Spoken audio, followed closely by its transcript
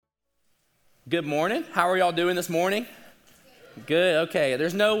Good morning. How are y'all doing this morning? Good. Okay.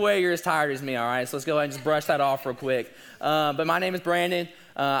 There's no way you're as tired as me, all right? So let's go ahead and just brush that off real quick. But my name is Brandon.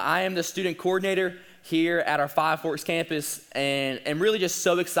 I am the student coordinator here at our Five Forks campus, and I'm really just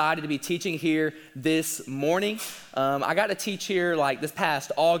so excited to be teaching here this morning. I got to teach here like this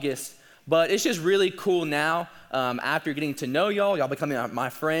past August, but it's just really cool now after getting to know y'all becoming my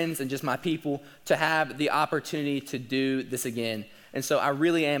friends and just my people, to have the opportunity to do this again. And so I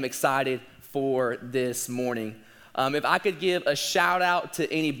really am excited for this morning. If I could give a shout out to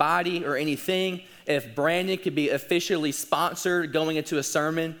anybody or anything, if Brandon could be officially sponsored going into a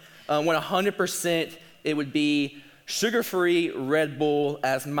sermon, 100% it would be sugar-free Red Bull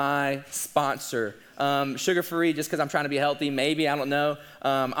as my sponsor. Sugar-free just because I'm trying to be healthy, maybe, I don't know.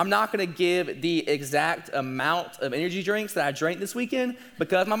 I'm not going to give the exact amount of energy drinks that I drank this weekend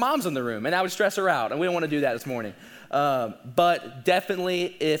because my mom's in the room and I would stress her out, and we don't want to do that this morning. But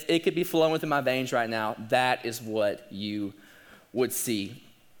definitely, if it could be flowing through my veins right now, that is what you would see.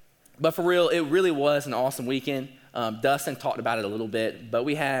 But for real, it really was an awesome weekend. Dustin talked about it a little bit, but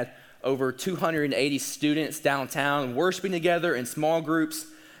we had over 280 students downtown worshiping together in small groups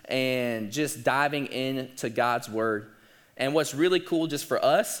and just diving into God's word. And what's really cool just for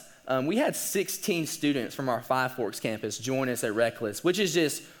us, we had 16 students from our Five Forks campus join us at Reckless, which is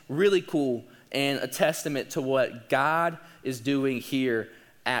just really cool and a testament to what God is doing here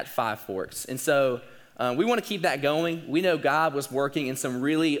at Five Forks. And so we want to keep that going. We know God was working in some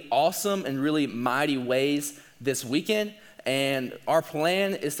really awesome and really mighty ways this weekend, and our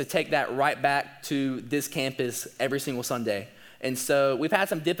plan is to take that right back to this campus every single Sunday. And so we've had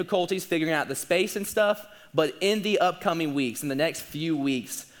some difficulties figuring out the space and stuff, but in the upcoming weeks, in the next few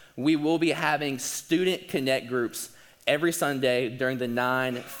weeks, we will be having student connect groups every Sunday during the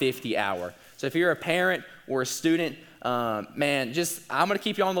 9:50 hour. So if you're a parent or a student, I'm going to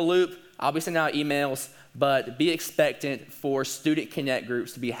keep you on the loop. I'll be sending out emails, but be expectant for student connect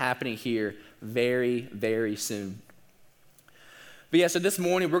groups to be happening here very, very soon. But yeah, so this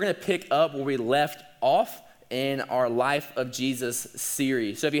morning we're going to pick up where we left off in our Life of Jesus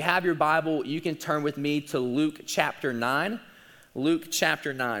series. So if you have your Bible, you can turn with me to Luke chapter 9. Luke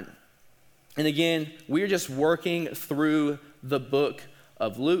chapter 9. And again, we're just working through the book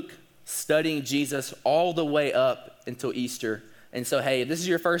of Luke, studying Jesus all the way up until Easter. And so, hey, if this is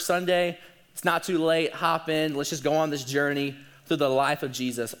your first Sunday, it's not too late. Hop in. Let's just go on this journey through the life of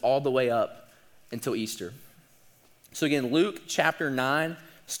Jesus all the way up until Easter. So again, Luke chapter 9,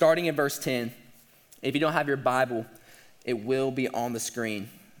 starting in verse 10. If you don't have your Bible, it will be on the screen.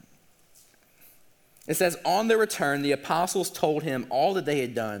 It says, "On their return, the apostles told him all that they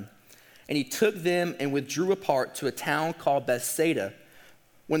had done, and he took them and withdrew apart to a town called Bethsaida.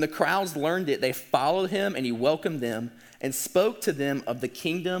 When the crowds learned it, they followed him, and he welcomed them and spoke to them of the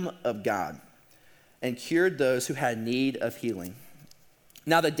kingdom of God and cured those who had need of healing.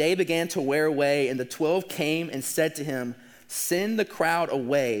 Now the day began to wear away, and the 12 came and said to him, 'Send the crowd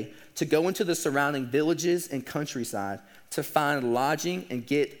away to go into the surrounding villages and countryside to find lodging and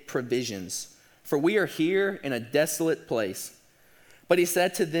get provisions, for we are here in a desolate place.' But he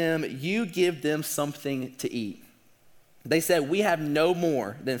said to them, 'You give them something to eat.' They said, 'We have no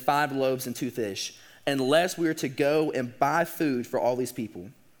more than 5 loaves and 2 fish, unless we are to go and buy food for all these people.'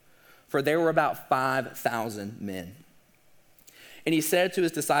 For there were about 5,000 men. And he said to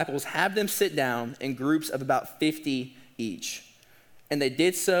his disciples, 'Have them sit down in groups of about 50 each.' And they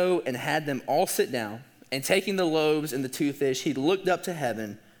did so and had them all sit down. And taking the loaves and the 2 fish, he looked up to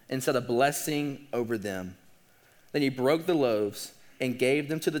heaven and said a blessing over them. Then he broke the loaves and gave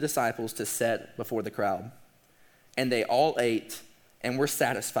them to the disciples to set before the crowd. And they all ate and were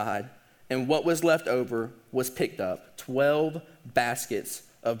satisfied, and what was left over was picked up, 12 baskets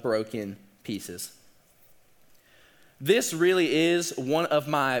of broken pieces." This really is one of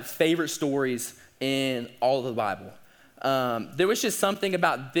my favorite stories in all of the Bible. There was just something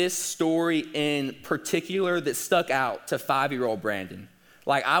about this story in particular that stuck out to 5-year-old Brandon.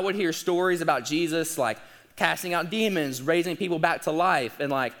 Like, I would hear stories about Jesus, like casting out demons, raising people back to life, and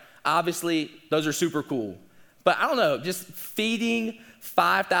like, obviously, those are super cool. But I don't know, just feeding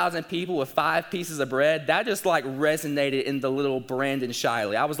 5,000 people with 5 pieces of bread, that just like resonated in the little Brandon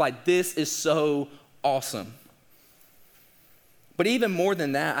Shiley. I was like, this is so awesome. But even more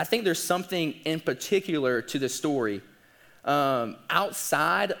than that, I think there's something in particular to the story.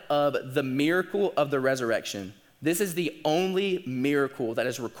 Outside of the miracle of the resurrection, this is the only miracle that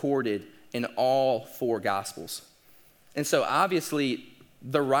is recorded in all 4 Gospels. And so obviously,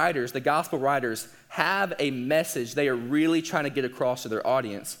 the gospel writers, have a message they are really trying to get across to their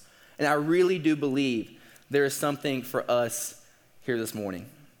audience. And I really do believe there is something for us here this morning.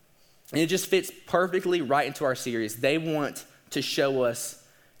 And it just fits perfectly right into our series. They want to show us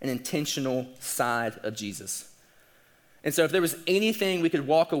an intentional side of Jesus. And so if there was anything we could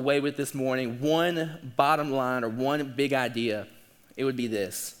walk away with this morning, one bottom line or one big idea, it would be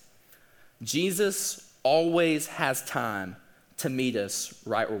this. Jesus always has time to meet us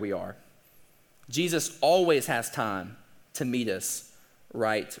right where we are. Jesus always has time to meet us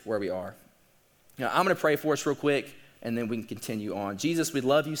right where we are. Now, I'm going to pray for us real quick, and then we can continue on. Jesus, we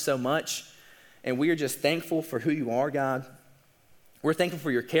love you so much, and we are just thankful for who you are, God. We're thankful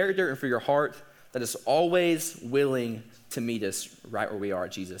for your character and for your heart that is always willing to meet us right where we are,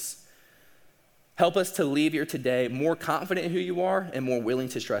 Jesus. Help us to leave here today more confident in who you are and more willing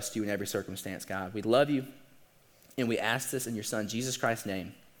to trust you in every circumstance, God. We love you, and we ask this in your Son, Jesus Christ's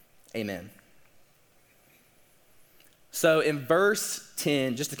name. Amen. So in verse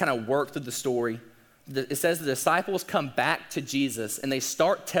 10, just to kind of work through the story, it says the disciples come back to Jesus and they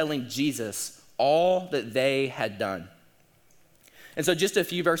start telling Jesus all that they had done. And so just a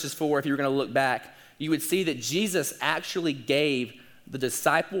few verses forward, if you were going to look back, you would see that Jesus actually gave the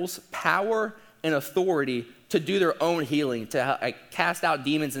disciples power and authority to do their own healing, to cast out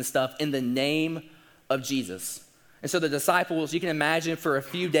demons and stuff in the name of Jesus. And so the disciples, you can imagine for a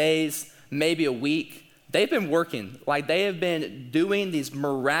few days, maybe a week, they've been working, like they have been doing these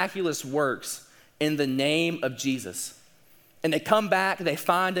miraculous works in the name of Jesus. And they come back, they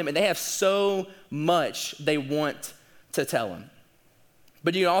find him, and they have so much they want to tell him.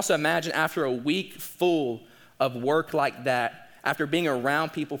 But you can also imagine after a week full of work like that, after being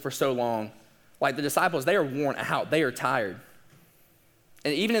around people for so long, like the disciples, they are worn out, they are tired.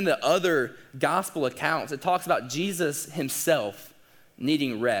 And even in the other gospel accounts, it talks about Jesus himself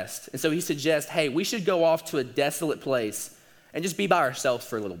needing rest. And so he suggests, hey, we should go off to a desolate place and just be by ourselves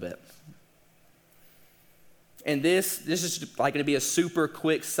for a little bit. And this is like going to be a super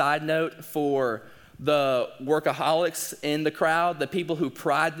quick side note for the workaholics in the crowd, the people who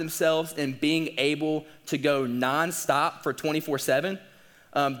pride themselves in being able to go nonstop for 24/7.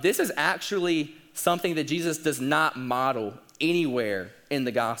 This is actually something that Jesus does not model anywhere in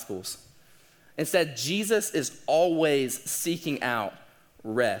the Gospels. Instead, Jesus is always seeking out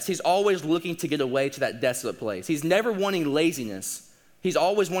rest. He's always looking to get away to that desolate place. He's never wanting laziness. He's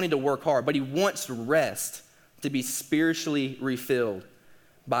always wanting to work hard, but he wants rest to be spiritually refilled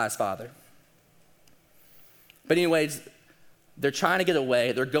by his Father. But anyways, they're trying to get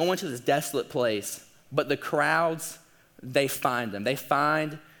away. They're going to this desolate place, but the crowds, they find them. They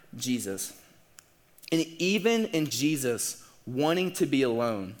find Jesus. And even in Jesus wanting to be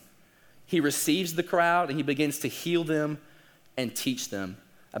alone, he receives the crowd and he begins to heal them and teach them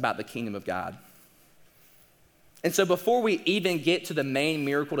about the kingdom of God. And so before we even get to the main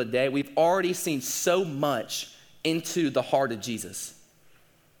miracle today, we've already seen so much into the heart of Jesus.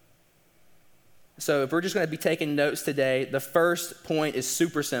 So if we're just going to be taking notes today, the first point is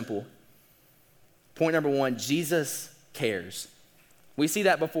super simple. Point number one, Jesus cares. We see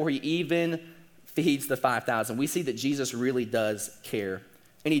that before he even feeds the 5,000. We see that Jesus really does care.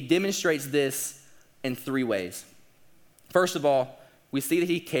 And he demonstrates this in three ways. First of all, we see that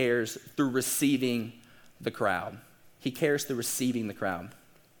he cares through receiving the crowd. He cares through receiving the crowd.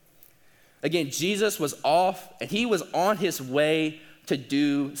 Again, Jesus was off and he was on his way to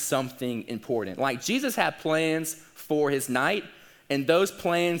do something important. Like Jesus had plans for his night, and those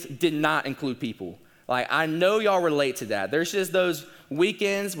plans did not include people. Like I know y'all relate to that. There's just those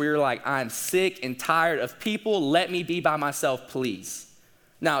weekends where you're like, I'm sick and tired of people. Let me be by myself, please.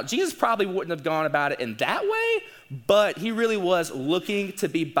 Now, Jesus probably wouldn't have gone about it in that way, but he really was looking to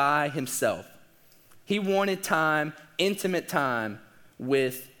be by himself. He wanted time, intimate time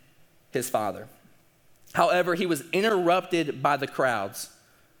with his Father. However, he was interrupted by the crowds.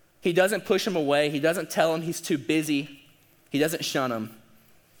 He doesn't push him away. He doesn't tell him he's too busy. He doesn't shun him.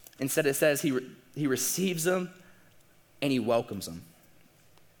 Instead, it says he receives them and he welcomes them.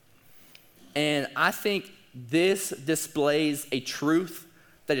 And I think this displays a truth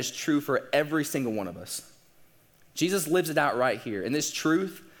that is true for every single one of us. Jesus lives it out right here. And this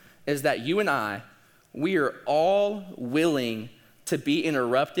truth is that you and I, we are all willing to be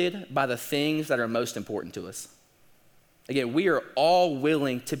interrupted by the things that are most important to us. Again, we are all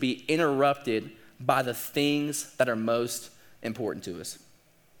willing to be interrupted by the things that are most important to us.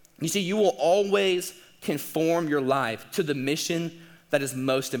 You see, you will always conform your life to the mission that is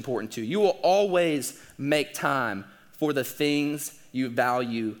most important to you. You will always make time for the things you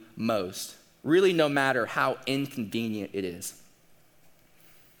value most, really no matter how inconvenient it is.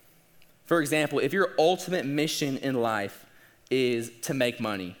 For example, if your ultimate mission in life is to make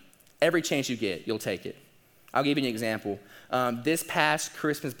money, every chance you get, you'll take it. I'll give you an example. This past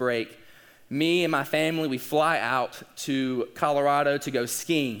Christmas break, me and my family, we fly out to Colorado to go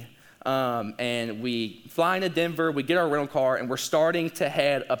skiing. And we fly into Denver, we get our rental car, and we're starting to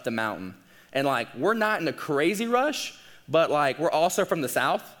head up the mountain. And we're not in a crazy rush, but we're also from the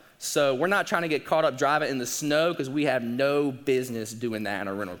South, so we're not trying to get caught up driving in the snow because we have no business doing that in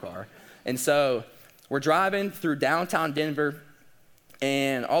a rental car. And so we're driving through downtown Denver,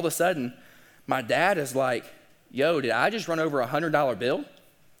 and all of a sudden, my dad is like, yo, did I just run over a $100 bill?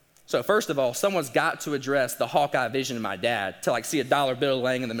 So first of all, someone's got to address the Hawkeye vision of my dad to see a dollar bill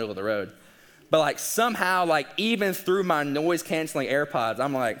laying in the middle of the road. But somehow, even through my noise canceling AirPods,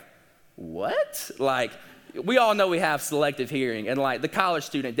 I'm like, what? We all know we have selective hearing, and the college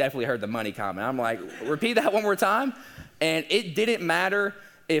student definitely heard the money comment. I'm like, repeat that one more time. And it didn't matter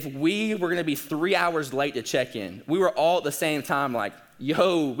if we were gonna be 3 hours late to check in. We were all at the same time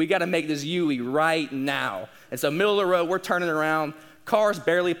yo, we gotta make this UE right now. And so middle of the road, we're turning around, car's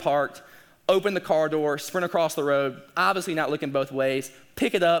barely parked, open the car door, sprint across the road, obviously not looking both ways,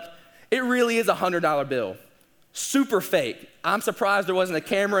 pick it up. It really is a $100 bill. Super fake. I'm surprised there wasn't a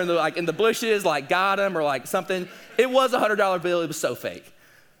camera in the bushes, got him or something. It was a $100 bill, it was so fake.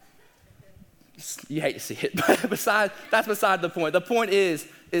 You hate to see it, but that's beside the point. The point is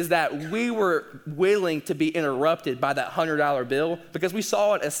that we were willing to be interrupted by that $100 bill because we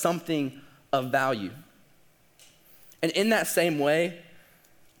saw it as something of value. And in that same way,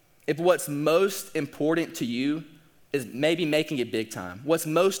 if what's most important to you is maybe making it big time, what's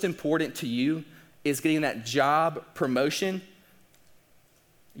most important to you is getting that job promotion,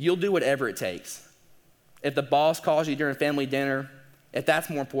 you'll do whatever it takes. If the boss calls you during family dinner, if that's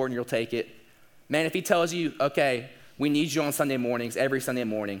more important, you'll take it. Man, if he tells you, okay, we need you on Sunday mornings, every Sunday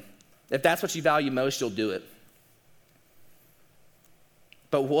morning, if that's what you value most, you'll do it.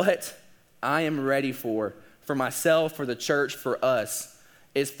 But what I am ready for myself, for the church, for us,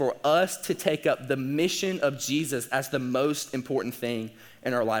 is for us to take up the mission of Jesus as the most important thing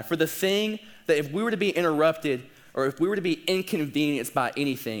in our life. For the thing that if we were to be interrupted or if we were to be inconvenienced by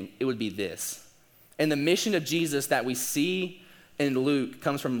anything, it would be this. And the mission of Jesus that we see in Luke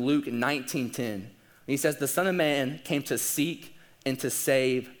comes from Luke 19:10. He says, the Son of Man came to seek and to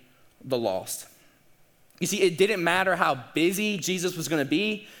save the lost. You see, it didn't matter how busy Jesus was going to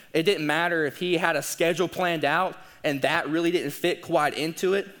be. It didn't matter if he had a schedule planned out and that really didn't fit quite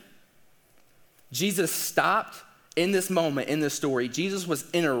into it. Jesus stopped in this moment, in this story. Jesus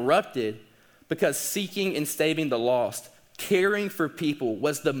was interrupted because seeking and saving the lost, caring for people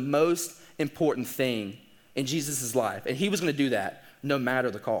was the most important thing in Jesus' life. And he was going to do that no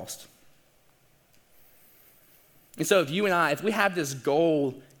matter the cost. And so if we have this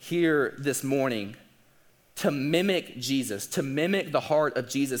goal here this morning to mimic Jesus, to mimic the heart of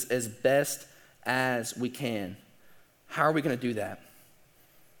Jesus as best as we can, how are we going to do that?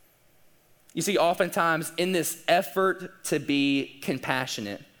 You see, oftentimes in this effort to be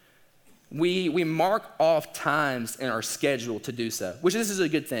compassionate, we mark off times in our schedule to do so, which this is a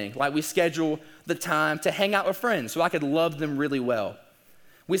good thing. We schedule the time to hang out with friends so I could love them really well.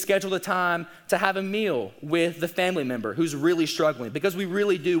 We schedule the time to have a meal with the family member who's really struggling because we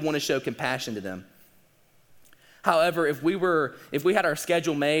really do want to show compassion to them. However, if we had our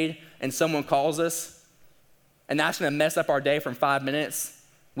schedule made and someone calls us and that's going to mess up our day from 5 minutes,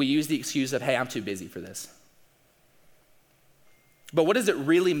 we use the excuse of, hey, I'm too busy for this. But what does it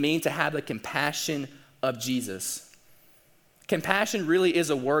really mean to have the compassion of Jesus? Compassion really is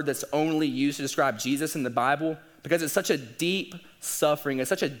a word that's only used to describe Jesus in the Bible because it's such a deep suffering, it's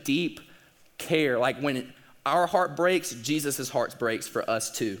such a deep care. When our heart breaks, Jesus' heart breaks for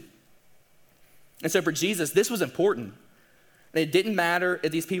us too. And so for Jesus, this was important. And it didn't matter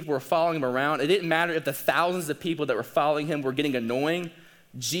if these people were following him around. It didn't matter if the thousands of people that were following him were getting annoying.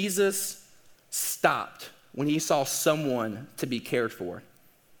 Jesus stopped when he saw someone to be cared for.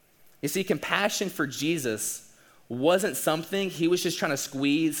 You see, compassion for Jesus wasn't something he was just trying to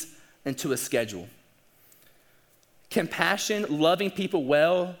squeeze into a schedule. Compassion, loving people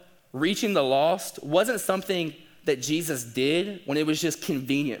well, reaching the lost, wasn't something that Jesus did when it was just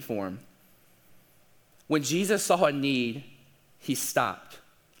convenient for him. When Jesus saw a need, he stopped.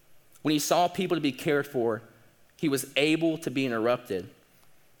 When he saw people to be cared for, he was able to be interrupted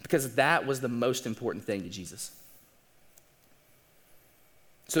because that was the most important thing to Jesus.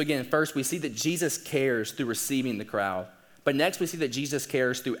 So again, first we see that Jesus cares through receiving the crowd, but next we see that Jesus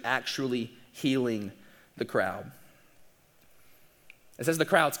cares through actually healing the crowd. It says the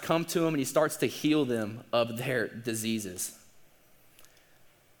crowds come to him and he starts to heal them of their diseases.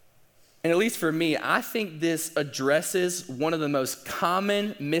 And at least for me, I think this addresses one of the most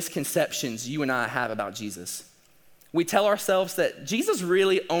common misconceptions you and I have about Jesus. We tell ourselves that Jesus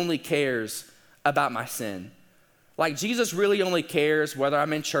really only cares about my sin. Like Jesus really only cares whether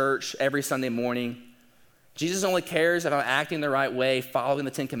I'm in church every Sunday morning. Jesus only cares if I'm acting the right way, following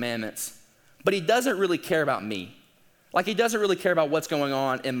the 10 Commandments. But he doesn't really care about me. Like he doesn't really care about what's going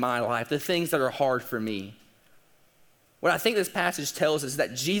on in my life, the things that are hard for me. What I think this passage tells us is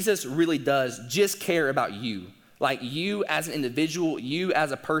that Jesus really does just care about you. Like you as an individual, you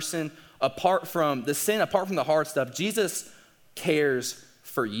as a person, apart from the sin, apart from the hard stuff, Jesus cares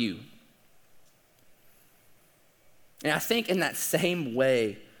for you. And I think in that same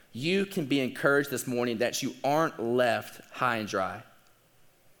way, you can be encouraged this morning that you aren't left high and dry.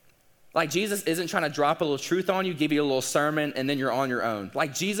 Like Jesus isn't trying to drop a little truth on you, give you a little sermon, and then you're on your own.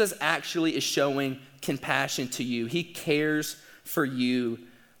 Like Jesus actually is showing compassion to you. He cares for you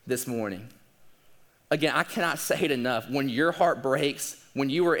this morning. Again, I cannot say it enough. When your heart breaks, when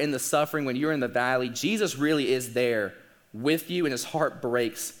you are in the suffering, when you're in the valley, Jesus really is there with you, and his heart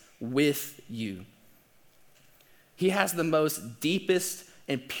breaks with you. He has the most deepest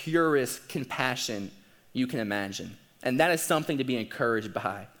and purest compassion you can imagine. And that is something to be encouraged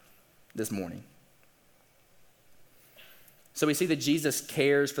by this morning. So we see that Jesus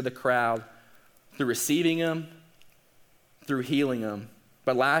cares for the crowd through receiving them, through healing them,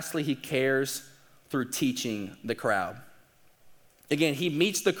 but lastly, he cares through teaching the crowd. Again, he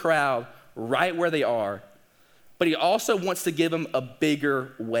meets the crowd right where they are, but he also wants to give them a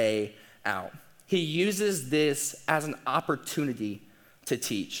bigger way out. He uses this as an opportunity to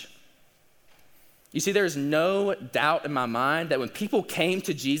teach. You see, there's no doubt in my mind that when people came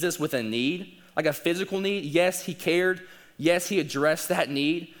to Jesus with a need, like a physical need, yes, he cared. Yes, he addressed that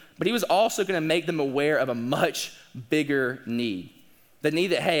need, but he was also going to make them aware of a much bigger need. The need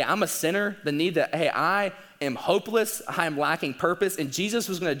that, hey, I'm a sinner. The need that, hey, I am hopeless. I am lacking purpose. And Jesus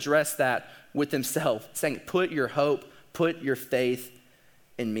was going to address that with himself, saying, put your hope, put your faith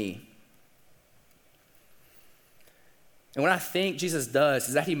in me. And what I think Jesus does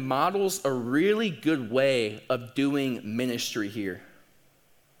is that he models a really good way of doing ministry here.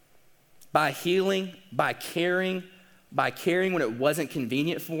 By healing, by caring when it wasn't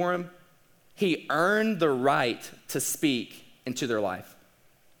convenient for him, he earned the right to speak into their life.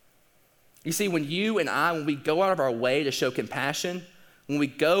 You see, when you and I, when we go out of our way to show compassion, when we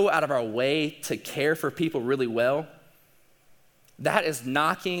go out of our way to care for people really well, that is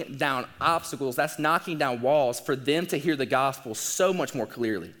knocking down obstacles, that's knocking down walls for them to hear the gospel so much more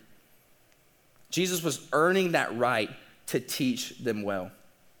clearly. Jesus was earning that right to teach them well.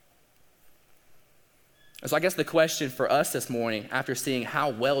 And so I guess the question for us this morning, after seeing how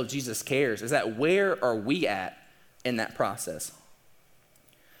well Jesus cares, is that where are we at in that process?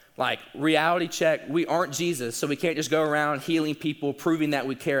 Like, reality check, we aren't Jesus, so we can't just go around healing people, proving that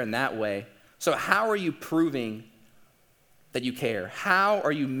we care in that way. So how are you proving that you care? How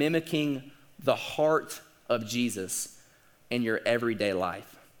are you mimicking the heart of Jesus in your everyday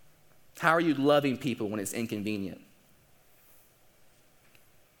life? How are you loving people when it's inconvenient?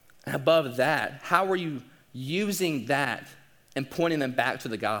 And above that, how are you using that and pointing them back to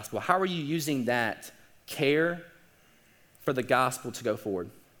the gospel? How are you using that care for the gospel to go forward?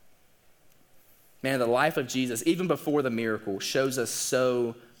 Man, the life of Jesus, even before the miracle, shows us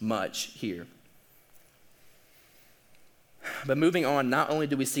so much here. But moving on, not only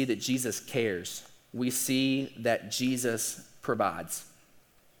do we see that Jesus cares, we see that Jesus provides.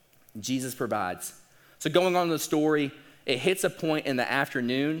 Jesus provides. So going on in the story, it hits a point in the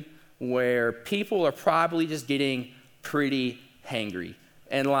afternoon where people are probably just getting pretty hangry.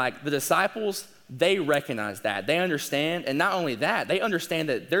 And like the disciples, they recognize that. They understand. And not only that, they understand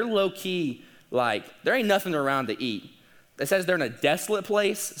that they're low-key, like there ain't nothing around to eat. It says they're in a desolate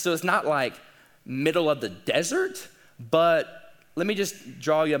place, so it's not like middle of the desert. But let me just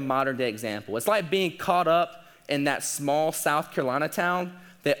draw you a modern day example. It's like being caught up in that small South Carolina town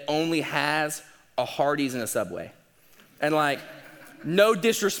that only has a Hardee's and a Subway. And like, no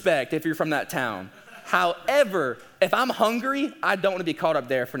disrespect if you're from that town. However, if I'm hungry, I don't want to be caught up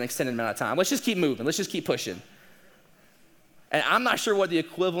there for an extended amount of time. Let's just keep moving. Let's just keep pushing. And I'm not sure what the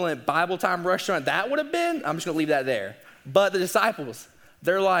equivalent Bible time restaurant that would have been. I'm just going to leave that there. But the disciples,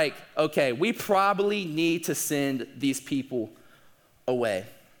 they're like, okay, we probably need to send these people away.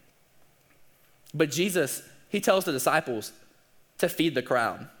 But Jesus, he tells the disciples to feed the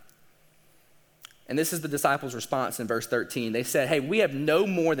crowd. And this is the disciples' response in verse 13. They said, hey, we have no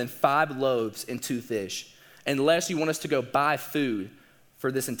more than 5 loaves and 2 fish, unless you want us to go buy food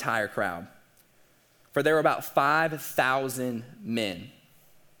for this entire crowd. For there were about 5,000 men.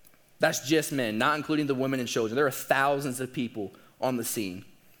 That's just men, not including the women and children. There are thousands of people on the scene.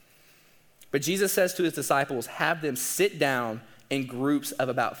 But Jesus says to his disciples, have them sit down in groups of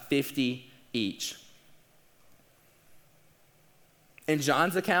about 50 each. In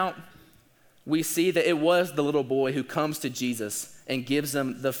John's account, we see that it was the little boy who comes to Jesus and gives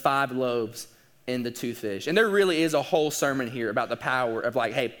him the 5 loaves and the 2 fish. And there really is a whole sermon here about the power of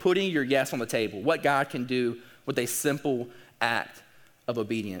putting your yes on the table, what God can do with a simple act of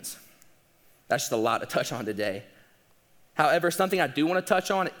obedience. That's just a lot to touch on today. However, something I do want to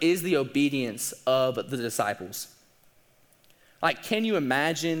touch on is the obedience of the disciples. Can you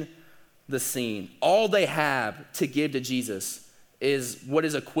imagine the scene? All they have to give to Jesus is what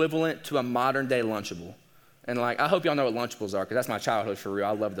is equivalent to a modern day Lunchable. And I hope y'all know what Lunchables are, because that's my childhood for real.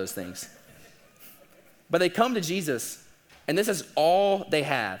 I love those things. But they come to Jesus, and this is all they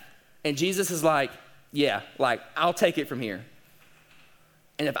have. And Jesus is I'll take it from here.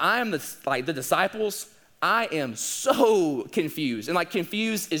 And if I am the disciples, I am so confused. And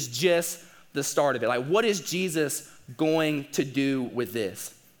confused is just the start of it. What is Jesus going to do with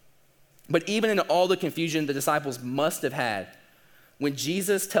this? But even in all the confusion the disciples must have had, when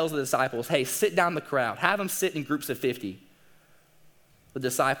Jesus tells the disciples, hey, sit down the crowd, have them sit in groups of 50, the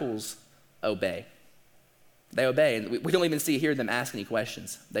disciples obey. They obey. And we don't even see here them ask any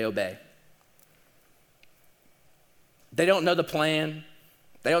questions. They obey. They don't know the plan.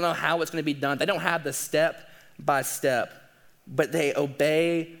 They don't know how it's going to be done. They don't have the step by step, but they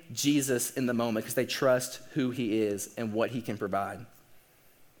obey Jesus in the moment because they trust who he is and what he can provide.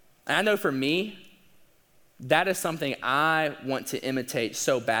 And I know for me, that is something I want to imitate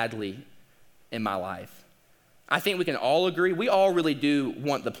so badly in my life. I think we can all agree, we all really do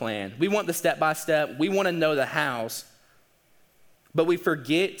want the plan. We want the step by step. We want to know the hows, but we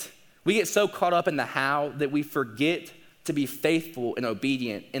get so caught up in the how that we forget to be faithful and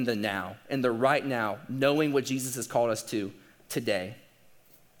obedient in the now, in the right now, knowing what Jesus has called us to today.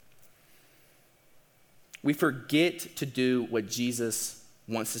 We forget to do what Jesus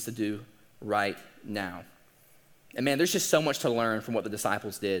wants us to do right now. And man, there's just so much to learn from what the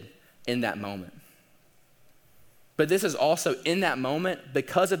disciples did in that moment. But this is also in that moment,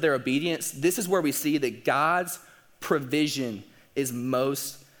 because of their obedience, this is where we see that God's provision is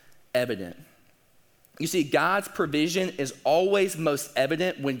most evident. You see, God's provision is always most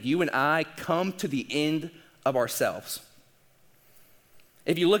evident when you and I come to the end of ourselves.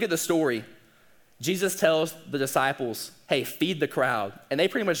 If you look at the story, Jesus tells the disciples, hey, feed the crowd. And they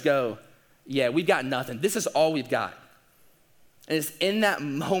pretty much go, yeah, we've got nothing. This is all we've got. And it's in that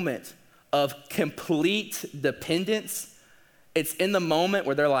moment of complete dependence. It's in the moment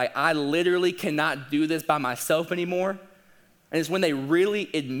where they're like, I literally cannot do this by myself anymore. And it's when they really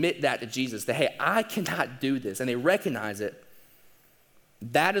admit that to Jesus, that, hey, I cannot do this, and they recognize it.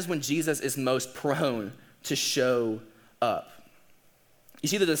 That is when Jesus is most prone to show up. You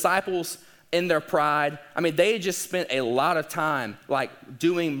see, the disciples, in their pride, they had just spent a lot of time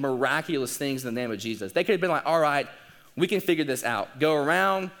doing miraculous things in the name of Jesus. They could have been like, all right, we can figure this out. Go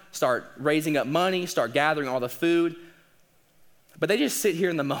around, start raising up money, start gathering all the food. But they just sit here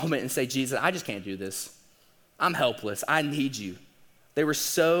in the moment and say, Jesus, I just can't do this. I'm helpless. I need you. They were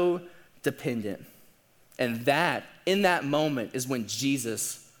so dependent. And that, in that moment, is when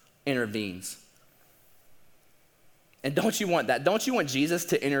Jesus intervenes. And don't you want that? Don't you want Jesus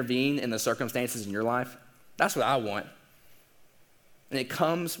to intervene in the circumstances in your life? That's what I want. And it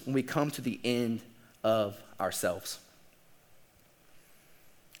comes when we come to the end of ourselves.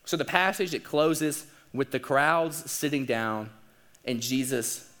 So the passage, it closes with the crowds sitting down and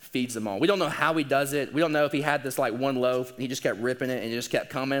Jesus feeds them all. We don't know how he does it. We don't know if he had this one loaf and he just kept ripping it and it just kept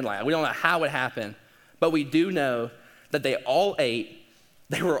coming. We don't know how it happened. But we do know that they all ate.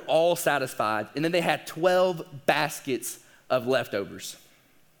 They were all satisfied. And then they had 12 baskets of leftovers.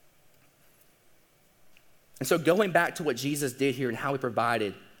 And so going back to what Jesus did here and how he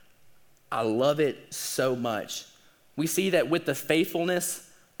provided, I love it so much. We see that with the faithfulness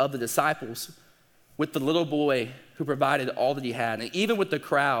of the disciples, with the little boy who provided all that he had, and even with the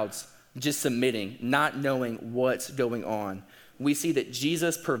crowds just submitting, not knowing what's going on, we see that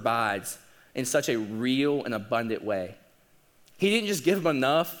Jesus provides in such a real and abundant way. He didn't just give them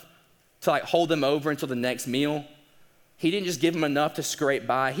enough to hold them over until the next meal. He didn't just give them enough to scrape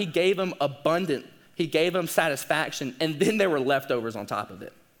by. He gave them abundant. He gave them satisfaction, and then there were leftovers on top of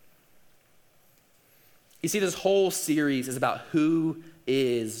it. You see, this whole series is about who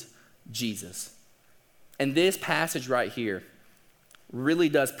is Jesus. And this passage right here really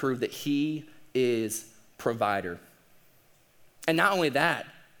does prove that he is provider. And not only that,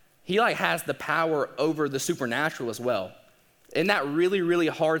 he has the power over the supernatural as well. In that really, really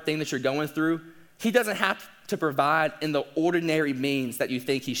hard thing that you're going through, he doesn't have to provide in the ordinary means that you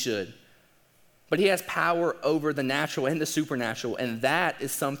think he should. but he has power over the natural and the supernatural, and that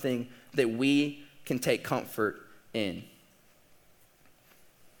is something that we can take comfort in.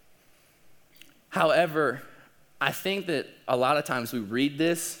 However, I think that a lot of times we read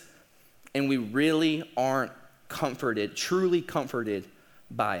this and we really aren't comforted, truly comforted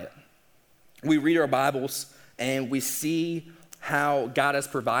by it. We read our Bibles and we see how God has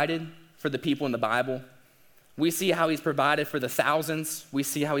provided for the people in the Bible. We see how he's provided for the thousands. We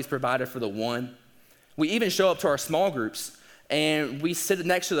see how he's provided for the one. We even show up to our small groups and we sit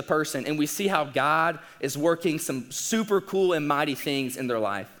next to the person and we see how God is working some super cool and mighty things in their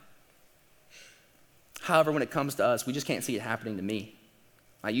life. However, when it comes to us, we just can't see it happening to me.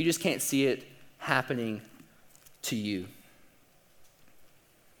 You just can't see it happening to you.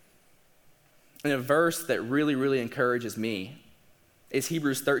 And a verse that really, really encourages me is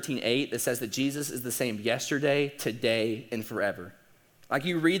Hebrews 13:8 that says that Jesus is the same yesterday, today, and forever. Like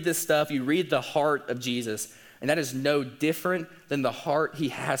you read this stuff, you read the heart of Jesus, and that is no different than the heart he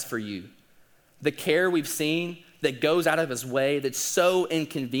has for you. The care we've seen that goes out of his way, that's so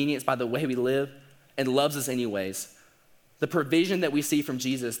inconvenienced by the way we live and loves us anyways. The provision that we see from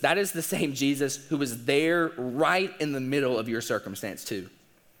Jesus, that is the same Jesus who was there right in the middle of your circumstance too.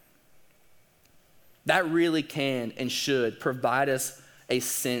 That really can and should provide us a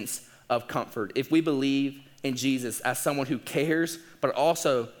sense of comfort if we believe in Jesus as someone who cares, but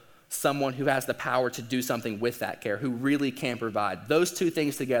also someone who has the power to do something with that care, who really can provide. Those two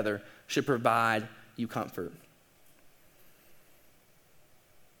things together should provide you comfort.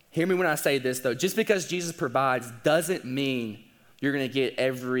 Hear me when I say this though, just because Jesus provides doesn't mean you're gonna get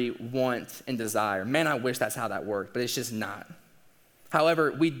every want and desire. Man, I wish that's how that worked, but it's just not.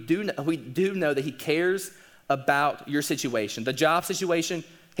 However, we do know that he cares about your situation. The job situation,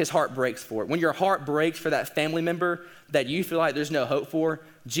 his heart breaks for it. When your heart breaks for that family member that you feel like there's no hope for,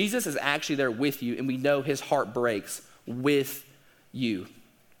 Jesus is actually there with you, and we know his heart breaks with you.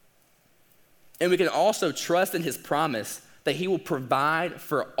 And we can also trust in his promise that he will provide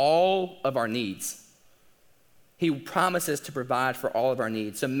for all of our needs. He promises to provide for all of our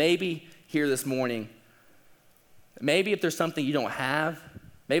needs. So maybe here this morning, maybe if there's something you don't have,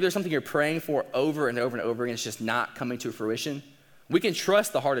 maybe there's something you're praying for over and over and over again, it's just not coming to fruition. We can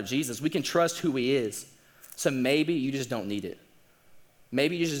trust the heart of Jesus. We can trust who he is. So maybe you just don't need it.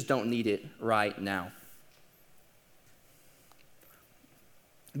 Maybe you just don't need it right now.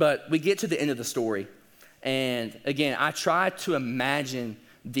 But we get to the end of the story. And again, I try to imagine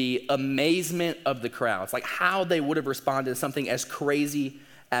the amazement of the crowds, like how they would have responded to something as crazy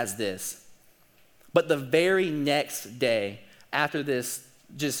as this. But the very next day, after this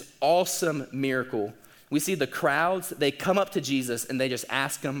just awesome miracle, we see the crowds, they come up to Jesus and they just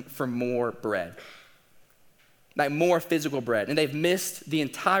ask him for more bread. Like more physical bread. And they've missed the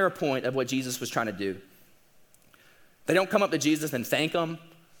entire point of what Jesus was trying to do. They don't come up to Jesus and thank him.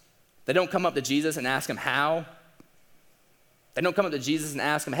 They don't come up to Jesus and ask him how. They don't come up to Jesus and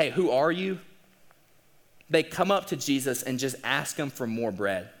ask him, hey, who are you? They come up to Jesus and just ask him for more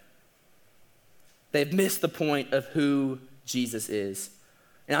bread. They've missed the point of who Jesus is.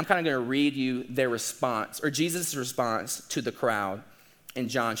 And I'm kind of going to read you their response, or Jesus' response to the crowd in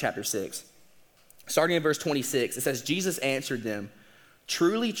John chapter 6. Starting in verse 26, it says, Jesus answered them,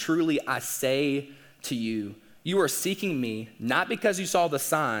 truly, truly, I say to you, you are seeking me, not because you saw the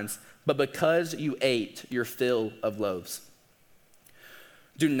signs, but because you ate your fill of loaves.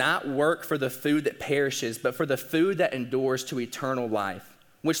 Do not work for the food that perishes, but for the food that endures to eternal life,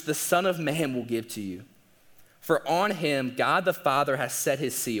 which the Son of Man will give to you. For on him God the Father has set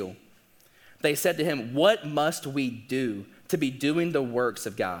his seal. They said to him, what must we do to be doing the works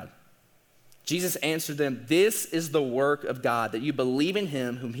of God? Jesus answered them, this is the work of God, that you believe in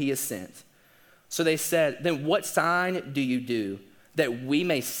him whom he has sent. So they said, then what sign do you do that we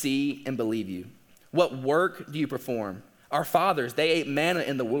may see and believe you? What work do you perform? Our fathers, they ate manna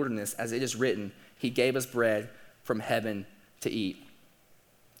in the wilderness, as it is written, he gave us bread from heaven to eat.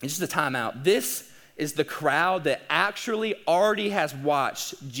 And just a time out. This is the crowd that actually already has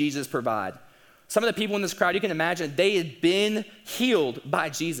watched Jesus provide. Some of the people in this crowd, you can imagine, they had been healed by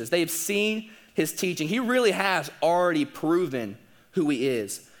Jesus. They have seen his teaching. He really has already proven who he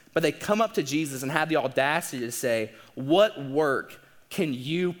is. But they come up to Jesus and have the audacity to say, what work can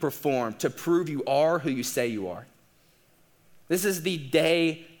you perform to prove you are who you say you are? This is the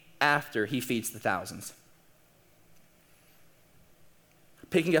day after he feeds the thousands.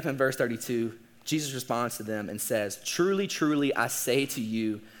 Picking up in verse 32, Jesus responds to them and says, truly, truly, I say to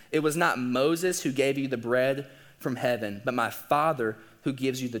you, it was not Moses who gave you the bread from heaven, but my Father who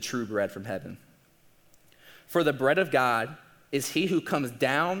gives you the true bread from heaven. For the bread of God is he who comes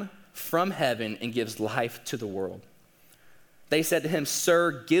down from heaven and gives life to the world. They said to him,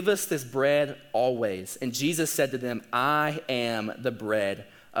 Sir, give us this bread always. And Jesus said to them, I am the bread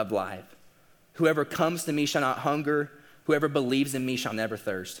of life. Whoever comes to me shall not hunger. Whoever believes in me shall never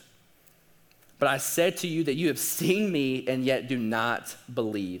thirst. But I said to you that you have seen me and yet do not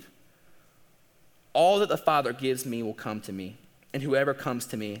believe. All that the Father gives me will come to me, and whoever comes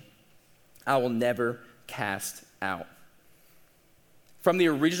to me, I will never cast out. From the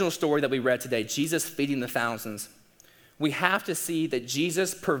original story that we read today, Jesus feeding the thousands, we have to see that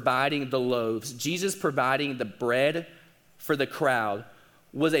Jesus providing the loaves, Jesus providing the bread for the crowd,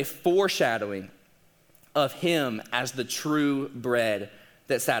 was a foreshadowing of him as the true bread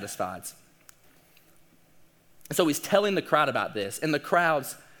that satisfies. And so he's telling the crowd about this, and the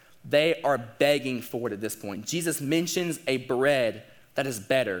crowds, they are begging for it at this point. Jesus mentions a bread that is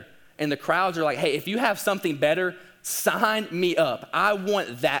better, and the crowds are like, hey, if you have something better, sign me up. I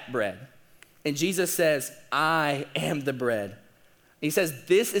want that bread. And Jesus says, I am the bread. He says,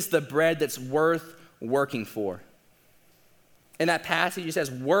 this is the bread that's worth working for. In that passage, he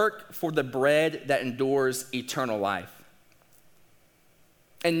says, work for the bread that endures eternal life.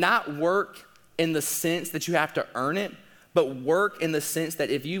 And not work in the sense that you have to earn it, but work in the sense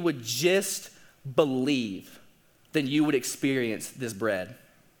that if you would just believe, then you would experience this bread.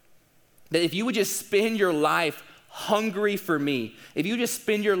 That if you would just spend your life hungry for me, if you just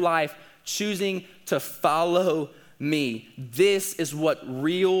spend your life choosing to follow me, this is what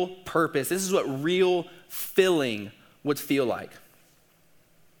real purpose, this is what real filling would feel like.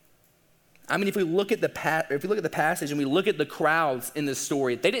 I mean, if we look at the passage and we look at the crowds in this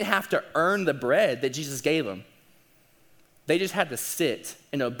story, they didn't have to earn the bread that Jesus gave them. They just had to sit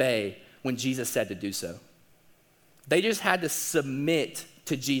and obey when Jesus said to do so. They just had to submit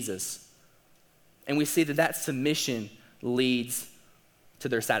to Jesus. And we see that that submission leads to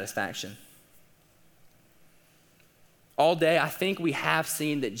their satisfaction. All day, I think we have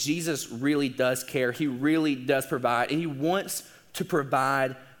seen that Jesus really does care. He really does provide, and he wants to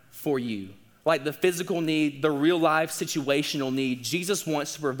provide for you. Like the physical need, the real life situational need, Jesus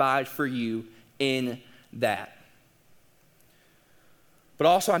wants to provide for you in that. But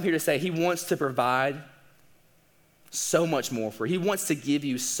also I'm here to say he wants to provide so much more for you. He wants to give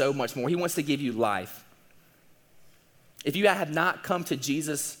you so much more. He wants to give you life. If you have not come to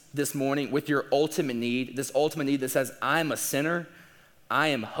Jesus this morning with your ultimate need, this ultimate need that says, I'm a sinner, I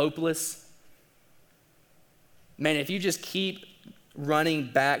am hopeless, man, if you just keep running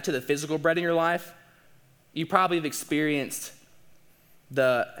back to the physical bread in your life, you probably have experienced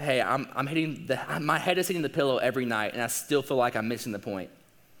my head is hitting the pillow every night and I still feel like I'm missing the point.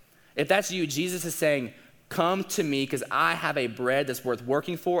 If that's you, Jesus is saying, come to me because I have a bread that's worth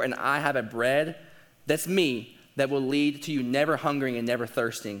working for, and I have a bread that's me that will lead to you never hungering and never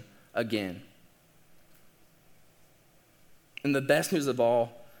thirsting again. And the best news of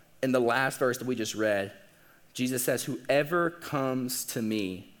all, in the last verse that we just read, Jesus says, whoever comes to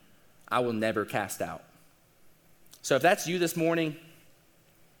me, I will never cast out. So if that's you this morning,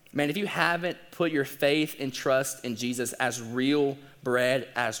 man, if you haven't put your faith and trust in Jesus as real bread,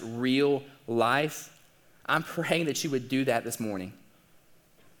 as real life, I'm praying that you would do that this morning.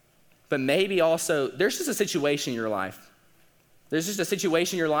 But maybe also, there's just a situation in your life. There's just a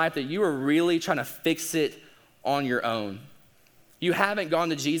situation in your life that you are really trying to fix it on your own. You haven't gone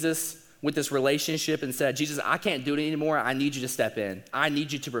to Jesus with this relationship and said, Jesus, I can't do it anymore. I need you to step in. I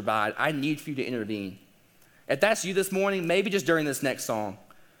need you to provide. I need for you to intervene. If that's you this morning, maybe just during this next song,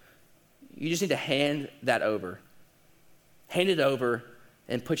 you just need to hand that over. Hand it over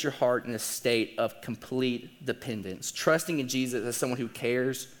and put your heart in a state of complete dependence, trusting in Jesus as someone who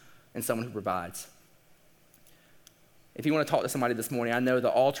cares and someone who provides. If you want to talk to somebody this morning, I know the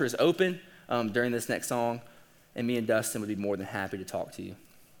altar is open during this next song, and me and Dustin would be more than happy to talk to you.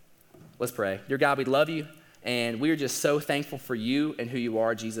 Let's pray. Dear God, we love you, and we are just so thankful for you and who you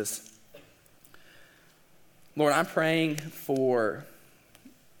are, Jesus. Lord, I'm praying for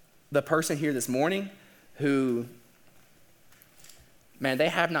the person here this morning who, man, they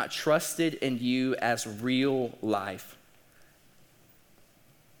have not trusted in you as real life.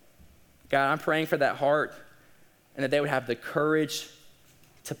 God, I'm praying for that heart and that they would have the courage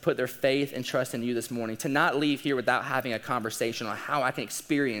to put their faith and trust in you this morning, to not leave here without having a conversation on how I can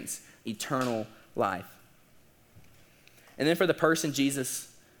experience eternal life. And then for the person,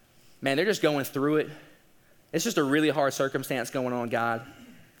 Jesus, man, they're just going through it. It's just a really hard circumstance going on, God.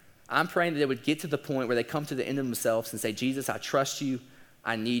 I'm praying that they would get to the point where they come to the end of themselves and say, Jesus, I trust you.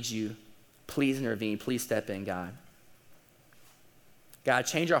 I need you. Please intervene. Please step in, God. God,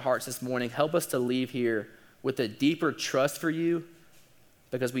 change our hearts this morning. Help us to leave here with a deeper trust for you,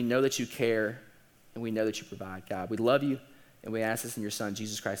 because we know that you care and we know that you provide, God. We love you, and we ask this in your Son,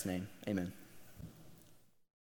 Jesus Christ's name. Amen.